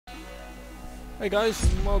Hey guys,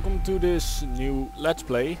 and welcome to this new Let's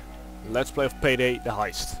Play of PayDay the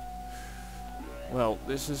Heist. Well,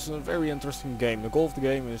 this is a very interesting game. The goal of the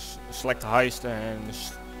game is select the heist and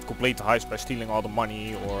complete the heist by stealing all the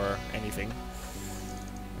money or anything.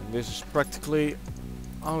 And this is practically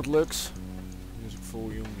how it looks. Music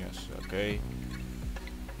volume, yes, okay.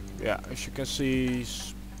 Yeah, as you can see,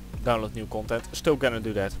 download new content. Still gonna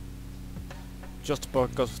do that. Just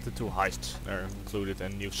because of the two heists are included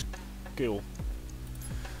and new skill.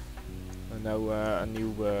 And now a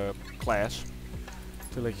new class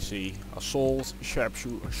to let you see: assault,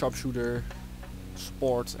 sharpshooter,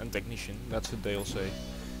 sport, and technician. That's the DLC.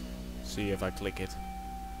 See if I click it.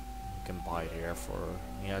 You can buy it here for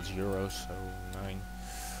it's euros, so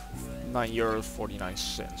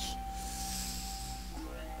 €9.49.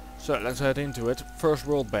 So let's head into it. First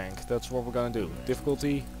World Bank. That's what we're gonna do.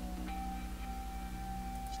 Difficulty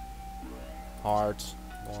hard,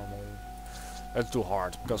 normal. Let's do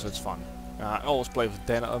hard because it's fun. I always play with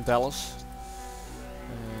Dallas,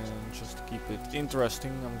 and just to keep it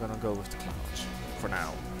interesting, I'm gonna go with the clouds for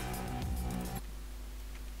now.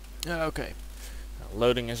 Okay,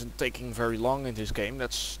 loading isn't taking very long in this game.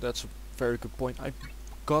 That's a very good point. I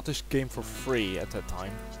got this game for free at that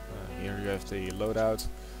time. Here you have the loadout.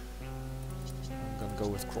 I'm gonna go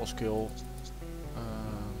with cross kill.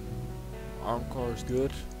 Arm car is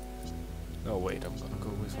good. No wait, I'm gonna go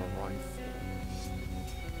with a rifle.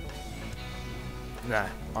 Nah,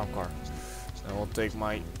 arm car. Then I'll take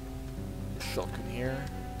my shotgun here.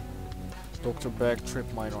 Doctor bag, trip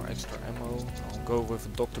mine or extra ammo. I'll go with a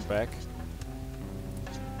doctor bag.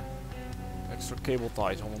 Extra cable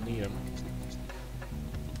ties, I will need them.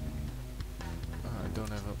 I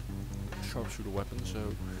don't have a sharpshooter weapon,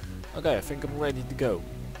 so... Okay, I think I'm ready to go.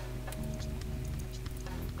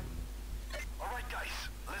 Alright guys,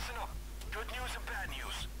 listen up. Good news and bad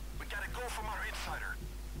news. We got a go from our insider.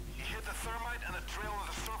 He hit the thermite and the drill in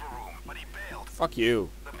the server room, but he bailed. Fuck you.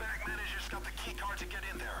 The bank manager's got the key card to get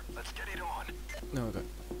in there. Let's get it on. No, okay.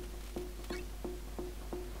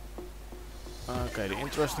 Okay, the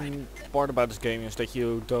interesting part about this game is that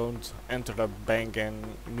you don't enter the bank and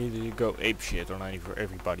immediately go apeshit on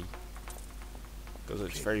everybody. Because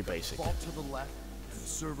it's very basic. Vault to the left, and the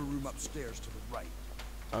server room upstairs to the right.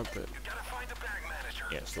 Okay. You gotta find the bank manager.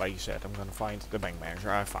 Yes, like you said, I'm gonna find the bank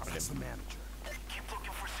manager. I found That's him. the manager. Keep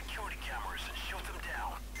looking for security cameras and shoot them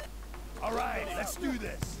down. All right, let's do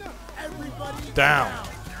this. Everybody Down!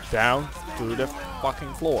 Down to the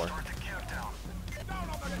fucking floor. Start the countdown.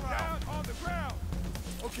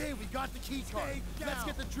 Okay, we got the key card. Let's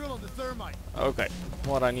get the drill on the thermite. Okay,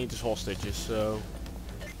 what I need is hostages, so...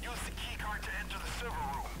 Use the key card to enter the server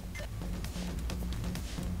room.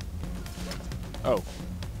 Oh.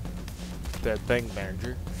 That bank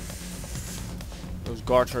manager. Those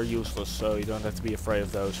guards are useless, so you don't have to be afraid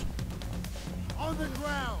of those. On the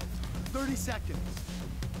ground. 30 seconds.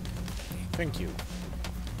 Thank you.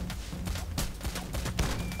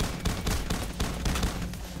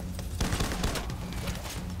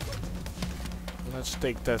 Let's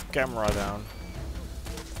take that camera down.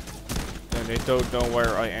 Then they don't know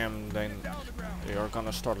where I am, then they are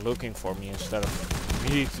gonna start looking for me instead of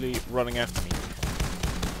immediately running after me.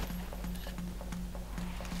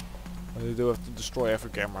 But they do have to destroy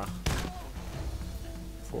every camera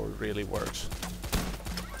before it really works.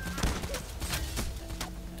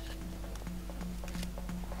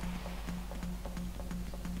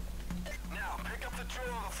 Now, pick up the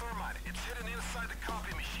drill on the thermite. It's hidden inside the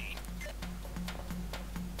copy machine.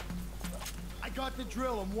 I got the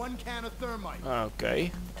drill and one can of thermite.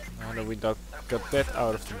 Okay, now that we got that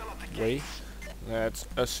out of the way, that's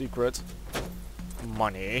a secret.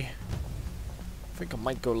 Money. I think I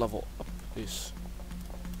might go level up this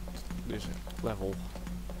level.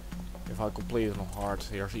 If I complete it on hard,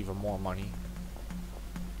 there's even more money.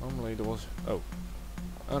 Normally there was oh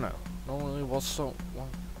no. Normally was one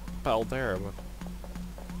pal there, but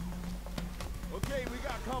Okay, we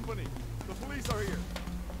got company. The police are here.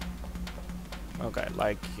 okay,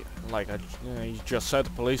 like you just said,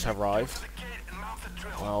 the police have arrived. The gate and mount the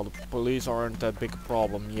drill. Well, the police aren't that big a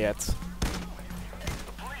problem yet. The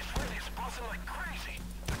police really is buzzing like crazy.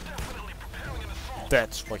 They're definitely preparing an assault.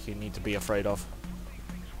 That's what you need to be afraid of.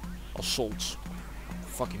 Assaults.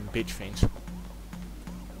 Fucking bitch things.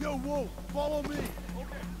 Yo, Wolf, follow me.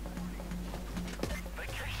 The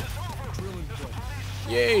case is over. Drill in place.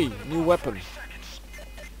 Yay! New weapon. Seconds.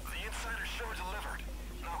 The insider show delivered.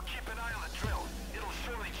 Now keep an eye on the drill. It'll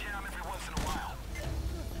surely jam every once in a while.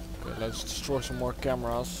 Okay, let's destroy some more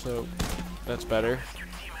cameras, so that's better. Your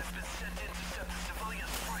team has been sent in to set the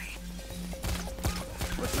civilians free.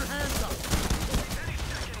 Put your hands up. Any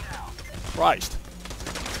second now. Christ.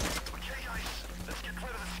 Okay, guys, let's get rid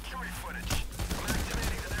of the security footage. I'm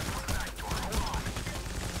activating the network backdoor. Hold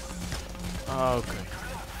on. Okay.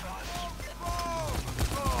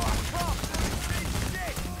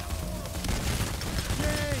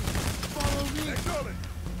 James, follow me.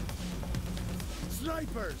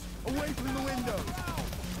 Snipers, away from the windows.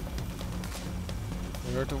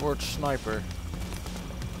 We heard the word sniper.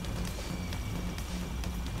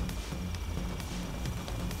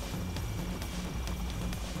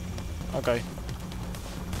 Okay.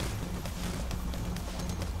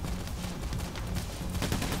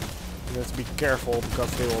 You have to be careful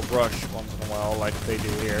because they will rush once in a while like they do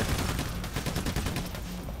here.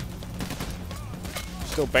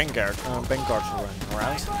 Still bank guards are running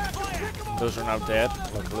around. Those are now dead,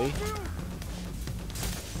 luckily.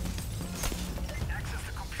 Access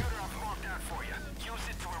the computer I've marked out for you. Use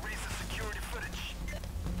it to erase the security footage.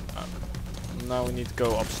 Now we need to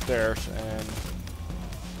go upstairs and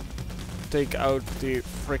take out the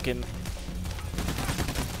frickin'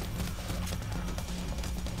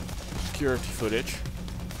 security footage.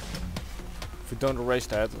 If we don't erase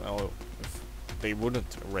that, or if they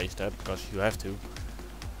wouldn't erase that because you have to,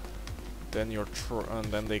 then and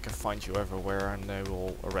then they can find you everywhere and they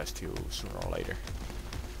will arrest you sooner or later.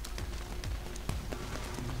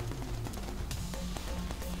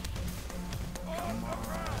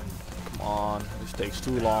 Come on, this takes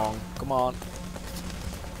too long. Come on.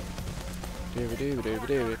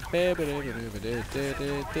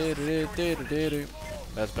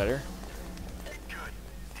 That's better. Good.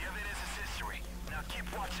 The evidence is history. Now keep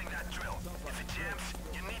watching that drill. If it jams,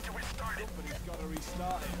 you need to restart it. Somebody's got to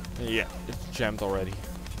restart it. Yeah, it's jammed already.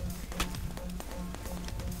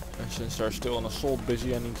 And since they're still on assault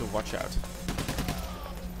busy, I need to watch out.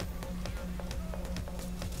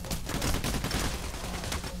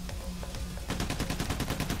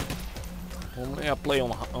 Normally I play on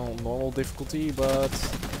normal difficulty, but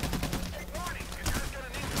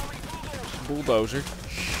bulldozer.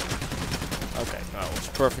 Okay, no, it's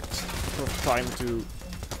perfect time to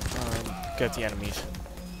get the enemies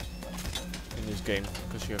in this game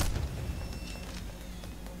because you have.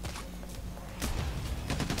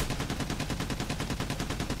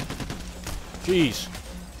 Jeez.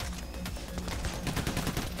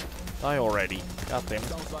 Die already. God damn it.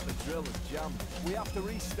 Sounds like the drill is jammed. We have to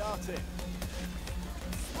restart it.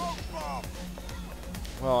 Smoke bomb!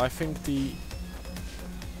 Well, I think the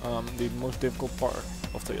most difficult part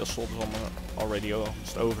of the assault is already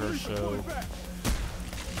almost over, so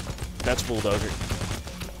that's bulldozer.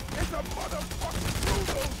 It's a motherfucking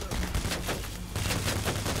bulldozer!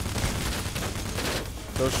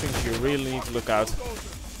 Those things you really need to look out.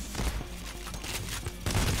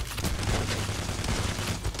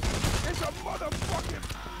 It's a motherfucking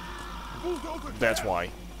bulldozer! That's why.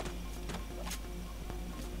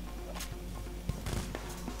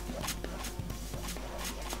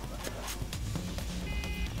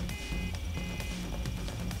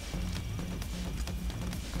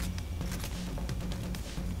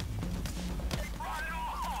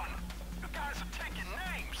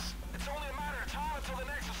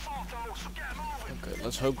 Okay,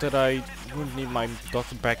 let's hope that I won't need my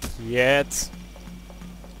doctor back yet.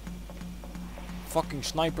 Fucking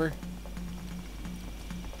sniper.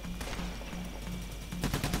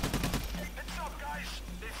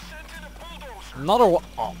 Another one.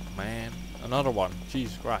 Oh man, another one.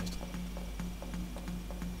 Jesus Christ.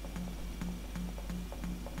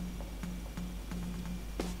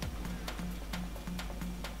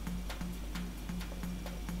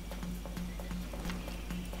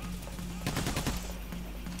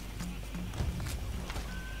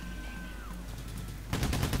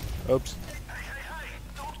 Oops. Hey,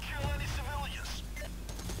 don't kill any civilians.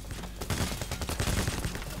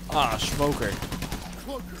 Ah, smoker.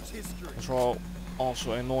 Cloaker's history. Those are all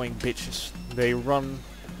also annoying bitches. They run,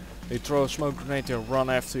 they throw a smoke grenade, they run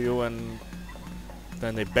after you, and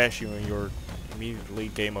then they bash you, and you're immediately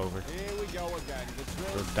game over. Here we go again. The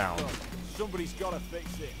drill You're down. Somebody's got to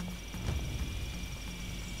fix it.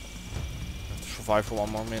 Have to survive for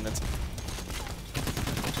one more minute.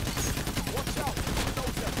 Watch out!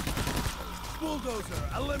 Bulldozer,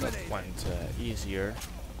 That eliminated. went easier.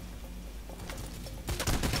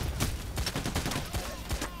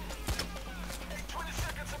 20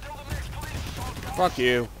 seconds until the next police assault. Fuck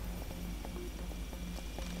you.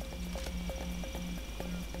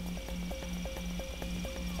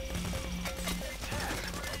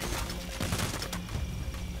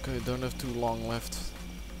 Okay, don't have too long left.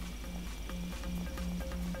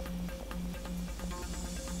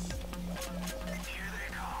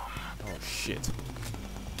 Oh shit.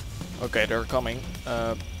 Okay, they're coming.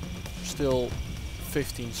 still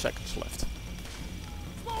 15 seconds left.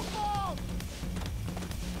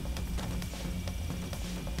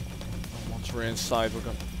 And once we're inside, we're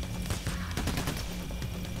gonna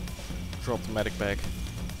drop the medic bag.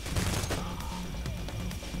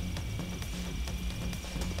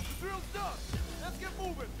 Drill's done. Let's get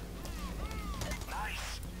moving.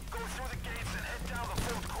 Nice. Go through the gates and head down the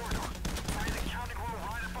vault corridor. Find the counting room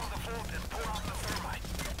right above the vault and pull out the thermite.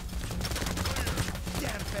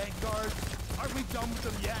 Damn vanguards! Aren't we done with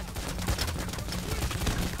them yet?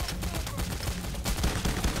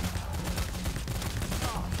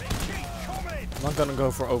 I'm not gonna go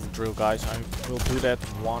for overdrill, guys. I will do that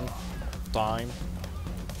one time.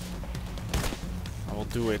 I will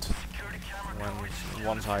do it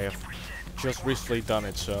once I have just recently done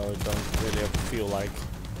it, so I don't really have to feel like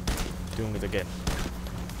doing it again.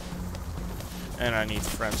 And I need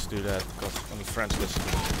friends to do that because only friends listen.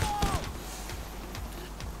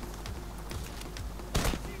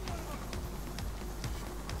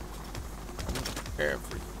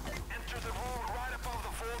 Every Enter the room right above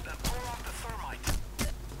the vault and pull out the thermite.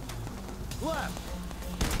 Left!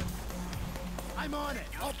 I'm on it!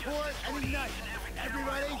 I'll pour it any night!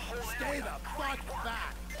 Everybody, stay the fuck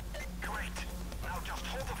back! Great. Now just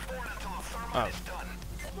hold the fort until the thermite is done.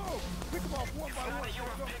 Move! Pick them off one by Now one! that you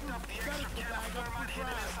have picked up the extra Medical can of bag up thermite for hidden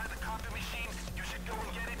grabs. inside the copy machine, you should go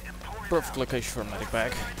and get it and pour it perfect out. location for a medic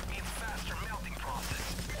bag. Thermite means faster melting process.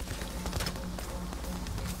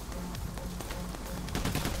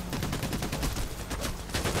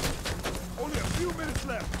 Only a few minutes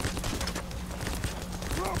left.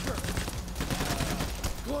 Cloaker!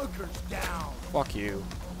 Cloaker's down! Fuck you.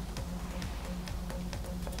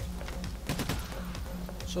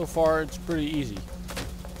 So far, it's pretty easy.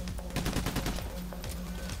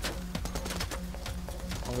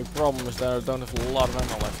 Only problem is that I don't have a lot of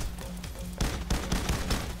ammo left.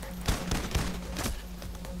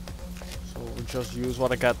 So we'll just use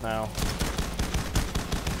what I got now.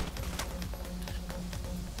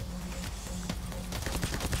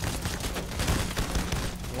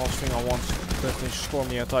 Last thing I want is that they storm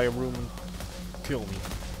the entire room and kill me.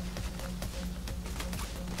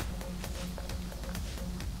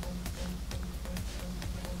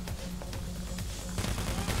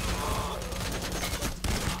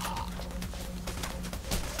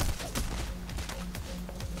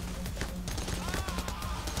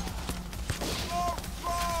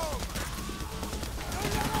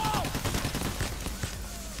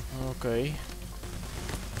 Okay.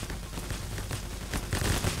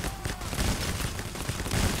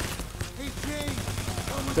 Hey, Jay!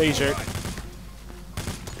 Come with Taser.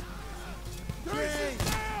 me! Jay!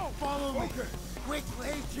 Follow me! Quickly!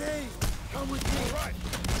 Hey, Jay! Come with me!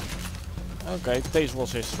 Okay, taser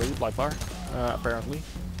was history, by far. Apparently.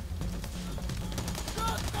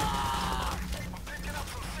 Picking up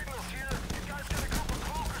some signals here. You guys got a group of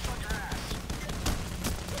cloakers on your ass.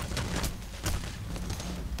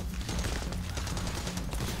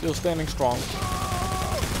 Still standing strong. It's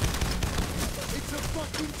a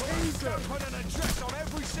fucking taser! Put an address on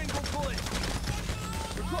every single bullet.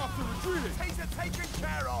 The cops are retreating. Taser taken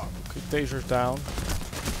care of. Okay, taser's down.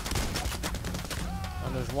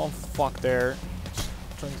 And there's one fuck there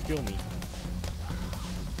trying to kill me.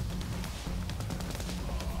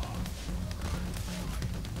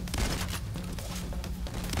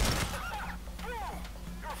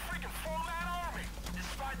 You're a freaking full-man army.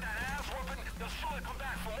 Despite that ass whooping, they'll surely come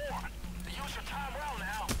back for more. Use your time well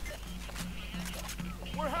now.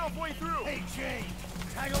 We're halfway through. Hey, Jay!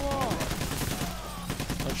 Tag along!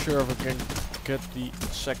 Not sure if I can get the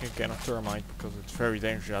second can of thermite because it's very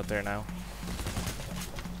dangerous out there now.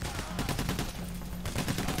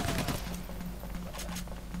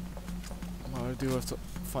 Well, I do have to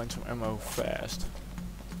find some ammo fast.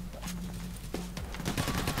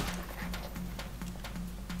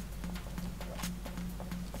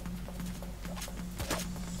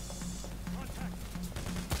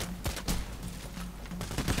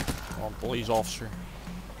 Come on, police officer.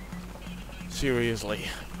 Seriously.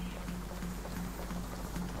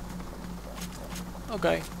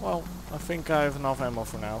 Okay, well, I think I have enough ammo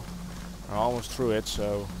for now. I'm almost through it,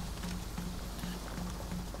 so...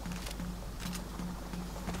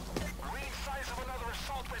 Green signs of another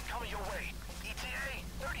assault wave coming your way. ETA,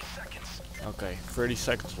 30 seconds. Okay, 30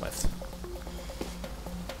 seconds left.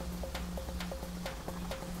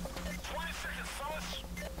 20 seconds, fellas.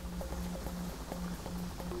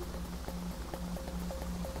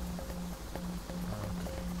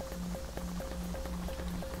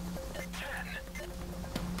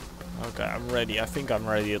 Okay, I'm ready. I think I'm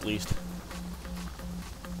ready at least.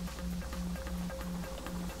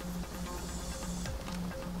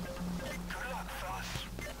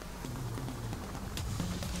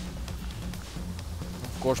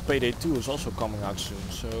 course, PayDay 2 is also coming out soon,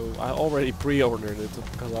 so I already pre-ordered it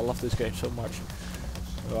because I love this game so much.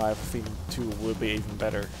 So I have a feeling 2 will be even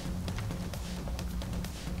better.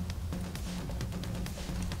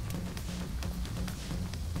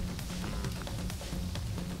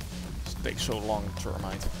 This takes so long,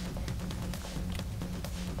 Termite.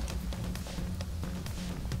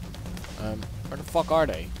 Where the fuck are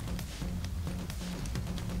they?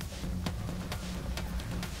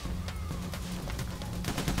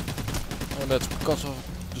 Oh, that's because I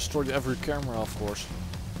destroyed every camera, of course.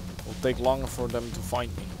 It will take longer for them to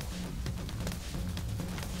find me.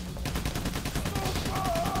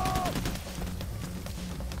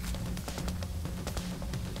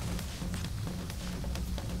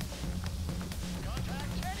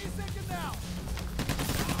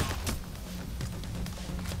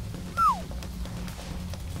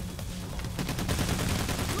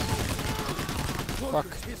 Fuck.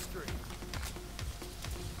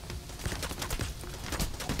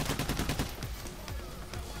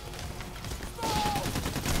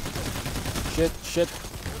 Shit, shit.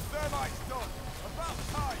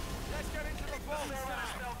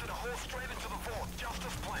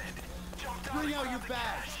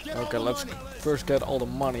 Okay, let's first get all the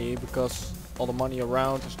money, because all the money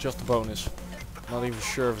around is just a bonus. Not even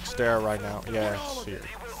sure if it's there right now. Yeah, it's here.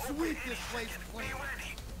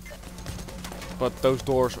 But those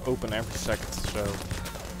doors open every second, so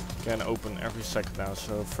can open every second now.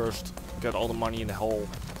 So first get all the money in the hole,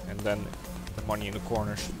 and then the money in the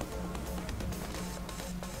corners.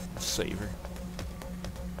 Saver.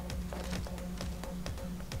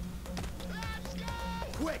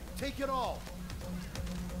 Quick, take it all.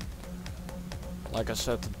 Like I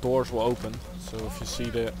said, the doors will open. So if you see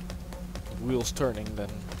the wheels turning, then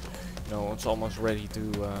you know it's almost ready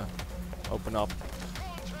to open up.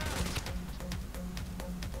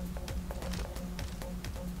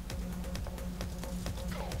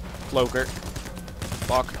 Cloaker.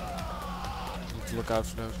 Fuck. Need to look out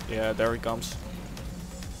for those. Yeah, there he comes.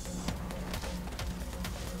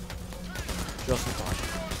 Just in time.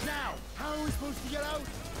 Now, how are we supposed to get out?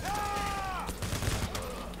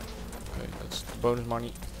 Okay, that's the bonus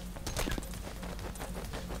money.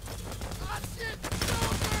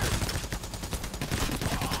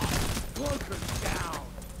 Cloaker down.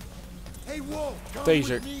 Hey, Wolf, come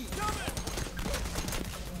Taser. with me.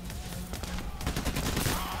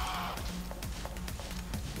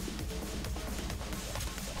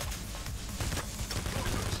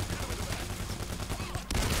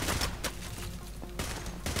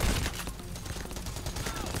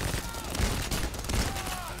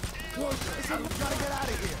 Listen, we gotta get out of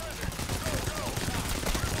here.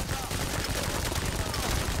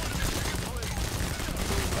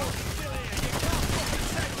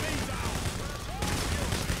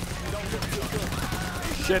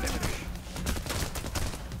 Shit.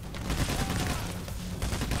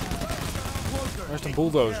 Where's the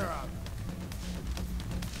bulldozer?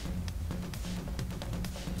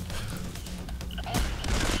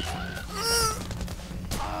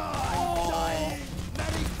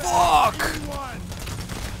 Fuck!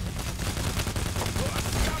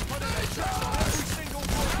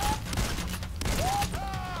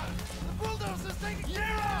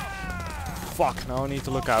 Fuck, now I need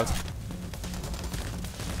to look out. I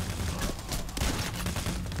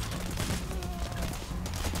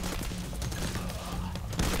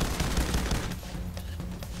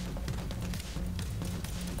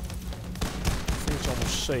think it's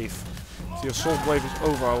almost safe. If the assault wave is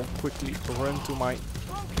over, I'll quickly run to my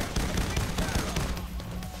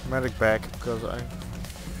medic bag, because I'm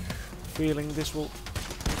feeling this will.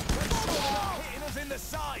 Hitting us in the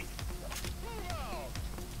side.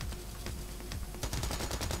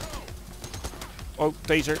 Oh,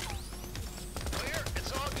 taser. Clear,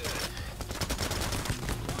 it's all good.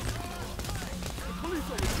 The police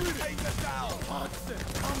are retreating. Taser down. Watson,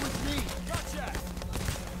 come with me. Gotcha.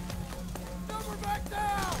 Number back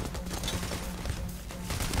down.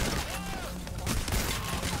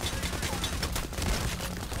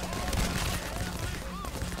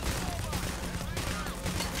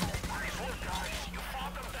 Nice work, guys. You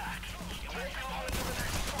fought them back. You won't be long until the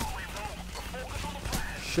next assault wave, though. Focus on the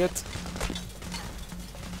plan. Shit.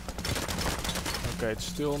 Okay, it's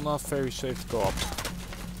still not very safe to go up.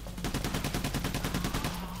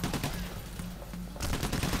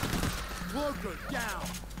 Cloaker down.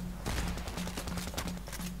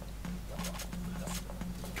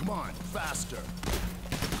 Come on, faster.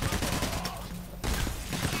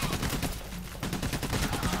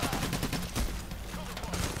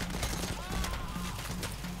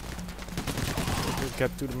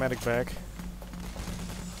 Get to the medic bag.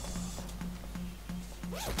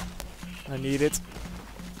 I need it.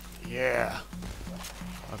 Yeah.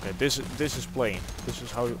 Okay, this is playing. This is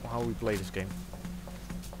how we play this game.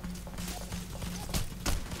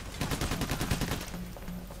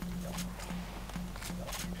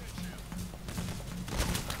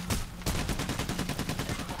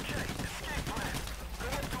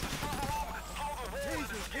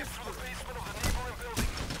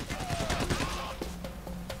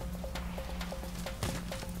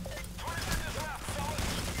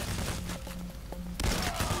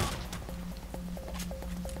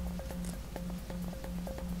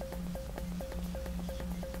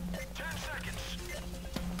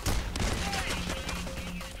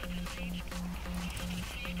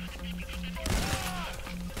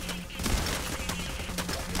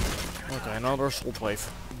 Okay, another assault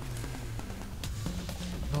wave.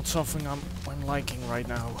 Not something I'm liking right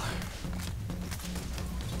now.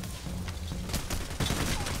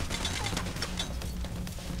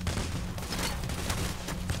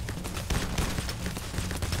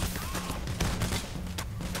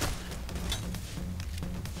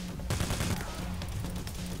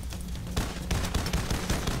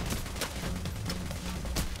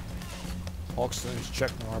 Hoxton is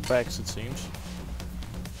checking our backs, it seems.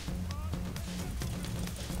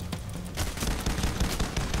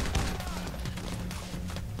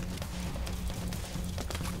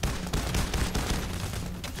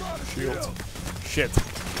 Shield. Shit.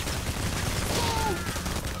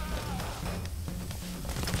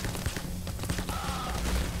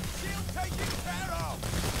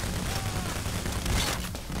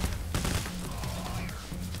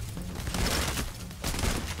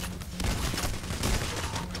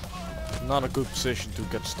 Not a good position to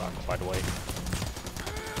get stuck, by the way.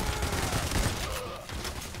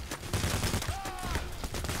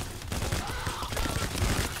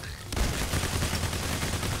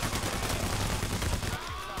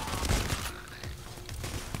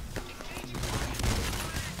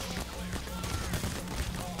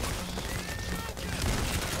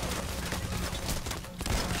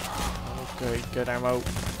 Okay, get ammo.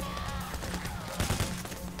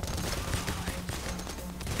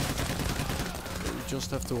 We just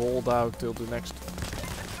have to hold out till the next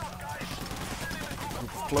group of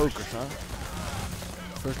cloakers, huh?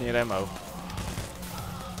 First need ammo.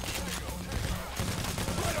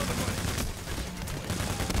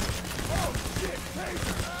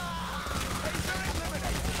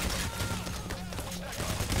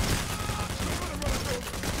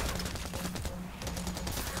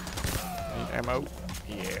 Ammo.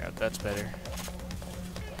 Yeah, that's better.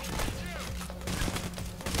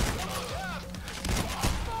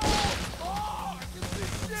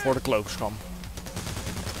 Before the cloaks come.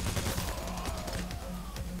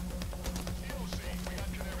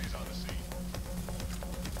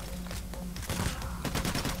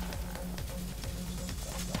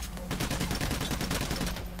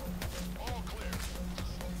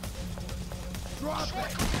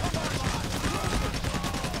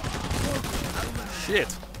 Shit,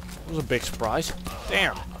 that was a big surprise.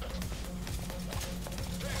 Damn.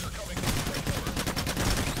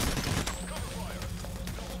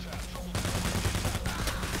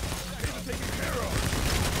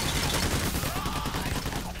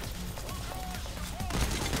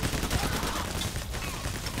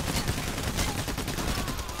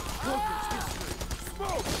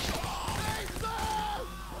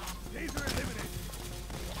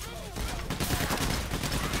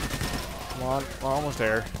 Come on, we're almost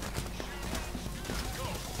there.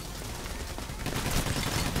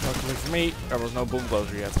 Luckily for me, there was no boom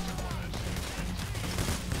closer yet.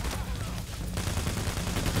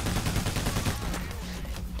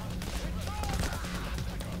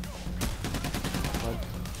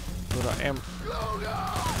 But I am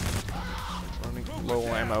running low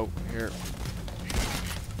on ammo here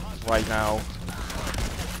right now.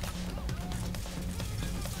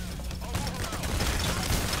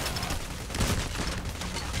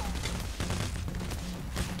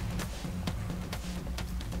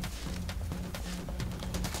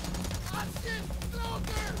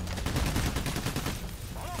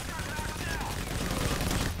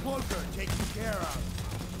 Taken care of.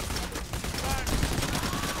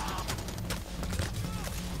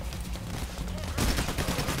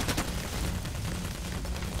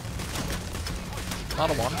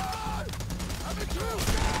 Another one.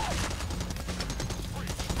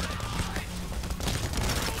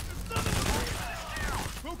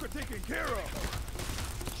 Booker taken care of.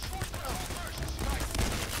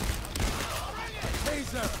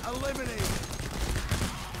 Taser eliminated.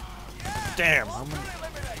 Damn, how many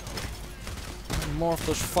more of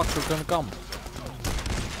those fucks are gonna come?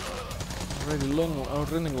 Already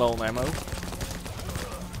running low on ammo.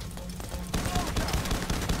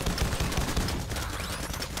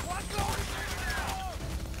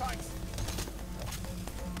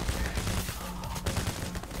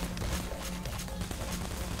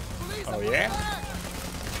 Oh yeah?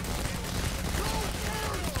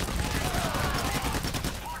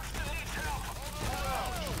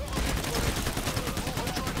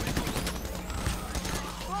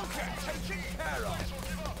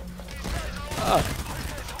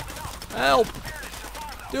 Help!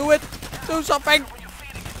 Do it! Do something!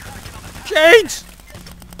 Change!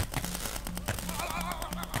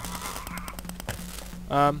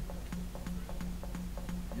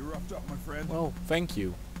 You roughed up, my friend. Well, thank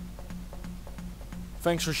you.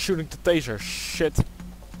 Thanks for shooting the taser. Shit.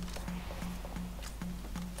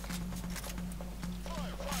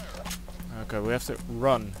 Okay, we have to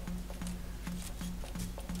run.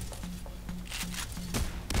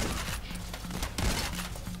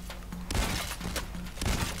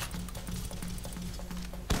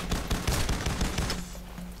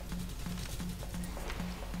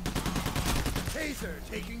 Taser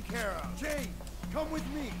taken care of. Jane, come with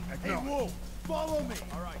me. Hey, Wolf, follow me.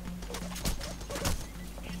 All right.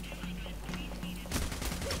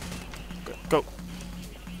 Go.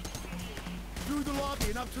 Through the lobby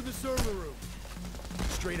and up to the server room.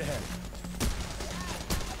 Straight ahead.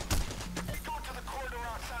 Go to the corridor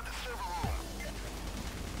outside the server room.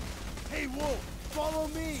 Hey, Wolf, follow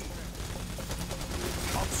me.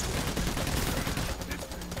 20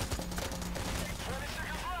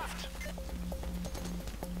 seconds left.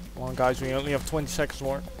 Come on, guys, we only have 20 seconds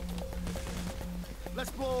more.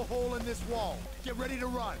 Let's blow a hole in this wall. Get ready to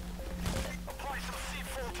run. Apply some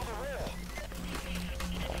C4 to the wall.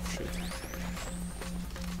 Oh, shit.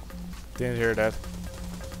 Didn't hear that.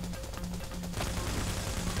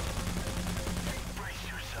 Brace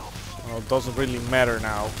yourself. Well, it doesn't really matter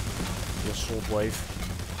now. The assault wave.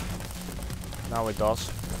 Now it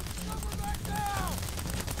does.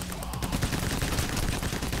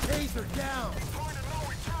 Taser down. Point of no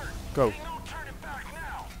return. Go. Ain't no turning back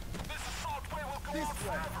now. This assault wave will go This on way.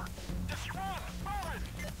 forever. Just run. Move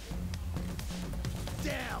it.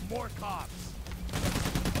 Damn, more cops.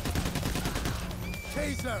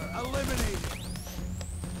 Taser eliminated.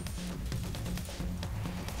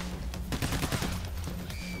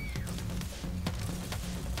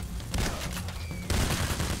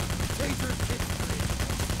 Taser hit.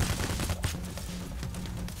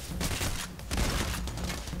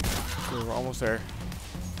 Okay, we're almost there.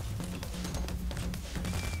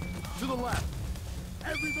 To the left.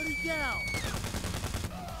 Everybody down.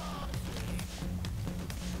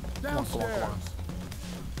 Come on, come on, come on.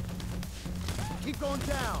 Keep going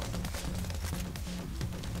down.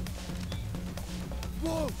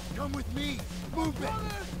 Whoa, come with me. Movement.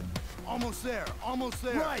 Almost there, almost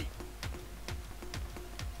there. Right.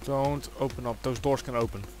 Don't open up. Those doors can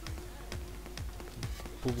open.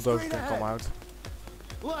 Bulldozers Straight can come ahead. out.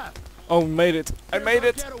 Left. Oh, we made it. I Here's made our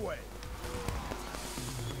it. Getaway.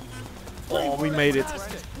 Oh, we made it.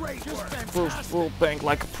 Great work. First world bank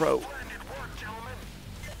like a pro.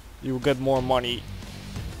 You will get more money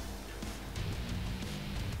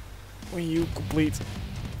when you complete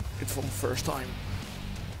it for the first time.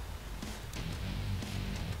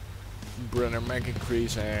 Brenner mag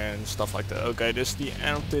increase and stuff like that. Okay, this is the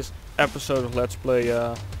end of this episode of Let's Play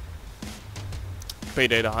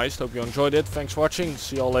PayDay the Heist. Hope you enjoyed it. Thanks for watching.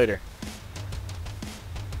 See y'all later.